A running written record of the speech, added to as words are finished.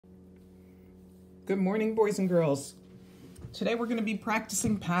Good morning, boys and girls. Today we're going to be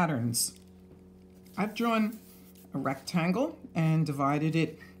practicing patterns. I've drawn a rectangle and divided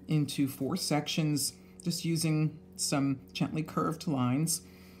it into 4 sections just using some gently curved lines.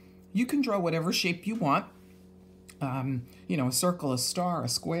 You can draw whatever shape you want. A circle, a star, a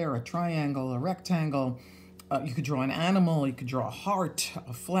square, a triangle, a rectangle. You could draw an animal, you could draw a heart,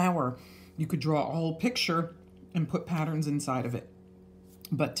 a flower. You could draw a whole picture and put patterns inside of it.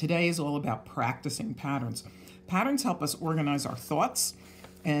 But today is all about practicing patterns. Patterns help us organize our thoughts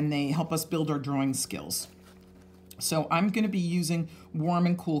and they help us build our drawing skills. So I'm going to be using warm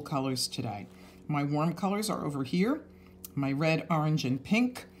and cool colors today. My warm colors are over here. My red, orange, and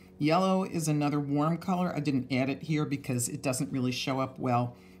pink. Yellow is another warm color. I didn't add it here because it doesn't really show up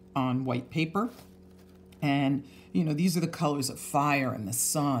well on white paper. And, these are the colors of fire and the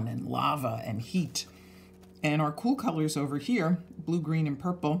sun and lava and heat. And our cool colors over here, blue, green, and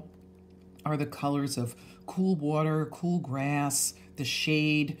purple, are the colors of cool water, cool grass, the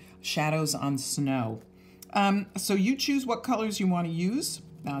shade, shadows on snow. So you choose what colors you want to use.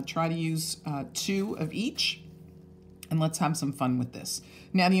 Try to use 2 of each. And let's have some fun with this.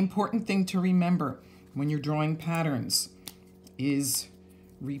 Now, the important thing to remember when you're drawing patterns is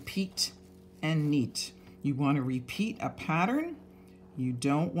repeat and neat. You want to repeat a pattern. You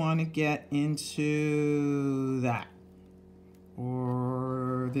don't want to get into that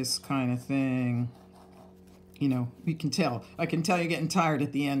or this kind of thing. You can tell. I can tell you're getting tired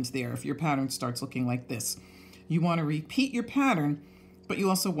at the end there if your pattern starts looking like this. You want to repeat your pattern, but you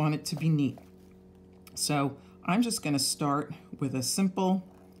also want it to be neat. So I'm just going to start with a simple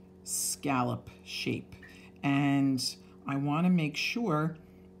scallop shape. And I want to make sure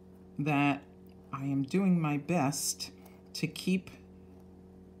that I am doing my best to keep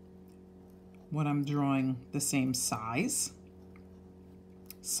what I'm drawing the same size.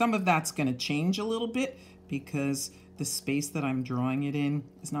 Some of that's going to change a little bit because the space that I'm drawing it in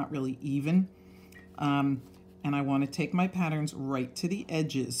is not really even. And I want to take my patterns right to the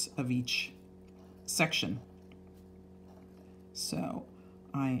edges of each section. So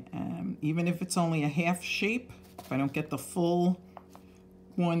I am, even if it's only a half shape, if I don't get the full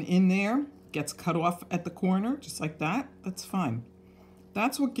one in there, gets cut off at the corner, just like that, that's fine.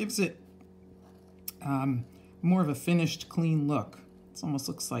 That's what gives it more of a finished, clean look. It almost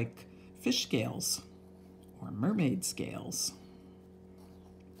looks like fish scales or mermaid scales.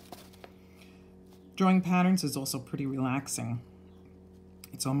 Drawing patterns is also pretty relaxing.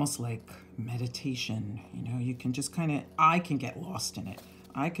 It's almost like meditation. You can just I can get lost in it.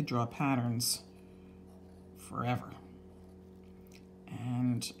 I could draw patterns forever.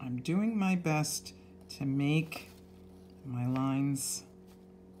 And I'm doing my best to make my lines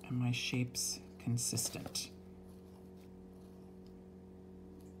and my shapes consistent.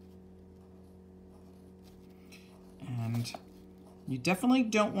 And you definitely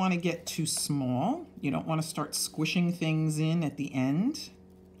don't want to get too small. You don't want to start squishing things in at the end.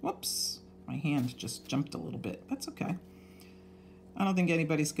 Whoops, my hand just jumped a little bit. That's okay. I don't think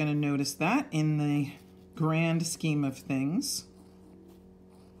anybody's going to notice that in the grand scheme of things.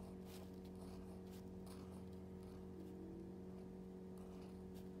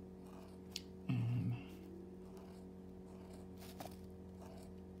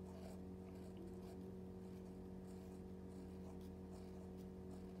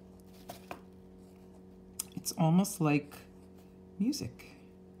 It's almost like music.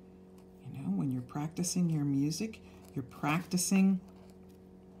 When you're practicing your music, you're practicing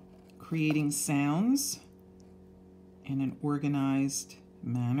creating sounds in an organized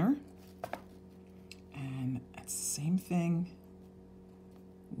manner. And it's the same thing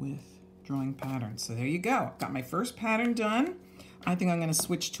with drawing patterns. So there you go. Got my first pattern done. I think I'm going to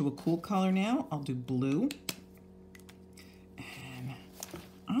switch to a cool color now. I'll do blue. And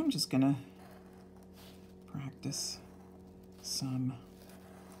I'm just going to practice some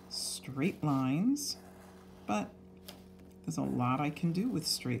straight lines, but there's a lot I can do with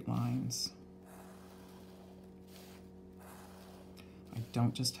straight lines. I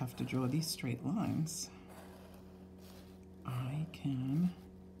don't just have to draw these straight lines. I can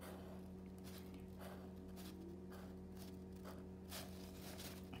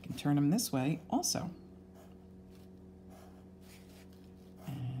turn them this way also.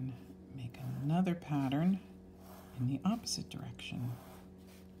 And make another pattern in the opposite direction.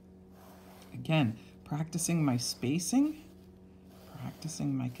 Again, practicing my spacing,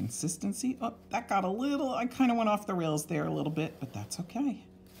 practicing my consistency. Oh, that got a little, I kind of went off the rails there a little bit, but that's okay.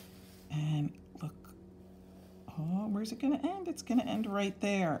 And look, oh, where's it going to end? It's going to end right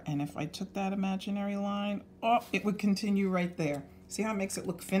there. And if I took that imaginary line, oh, it would continue right there. See how it makes it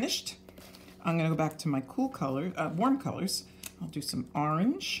look finished? I'm going to go back to my cool color, warm colors. I'll do some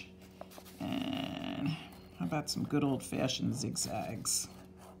orange, and how about some good old-fashioned zigzags.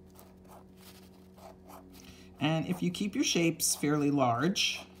 And if you keep your shapes fairly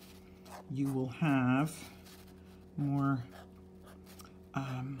large, you will have more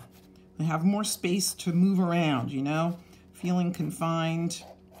space to move around, you know? Feeling confined,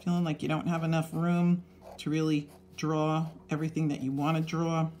 feeling like you don't have enough room to really draw everything that you want to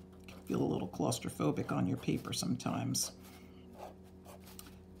draw. You can feel a little claustrophobic on your paper sometimes.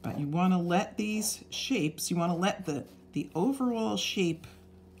 But you want to let these shapes, you want to let the overall shape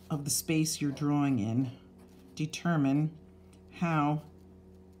of the space you're drawing in determine how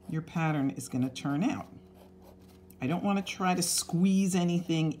your pattern is going to turn out. I don't want to try to squeeze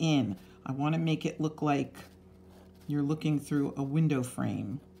anything in. I want to make it look like you're looking through a window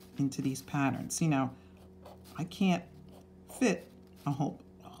frame into these patterns. See, now I can't fit a whole,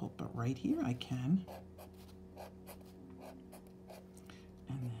 but right here I can.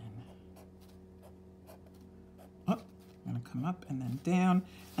 And then, oh, I'm going to come up and then down,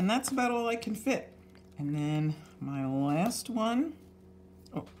 and that's about all I can fit. And then my last one,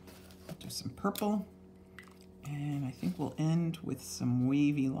 oh, I'll do some purple, and I think we'll end with some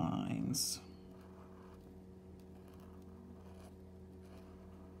wavy lines.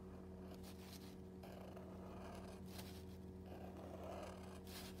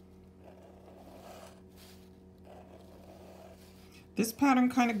 This pattern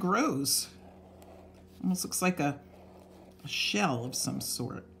kind of grows. Almost looks like a shell of some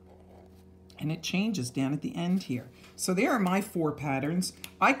sort. And it changes down at the end here. So there are my 4 patterns.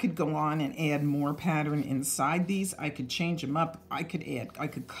 I could go on and add more pattern inside these. I could change them up. I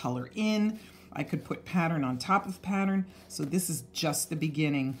could color in. I could put pattern on top of pattern. So this is just the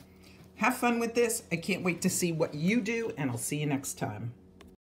beginning. Have fun with this. I can't wait to see what you do, and I'll see you next time.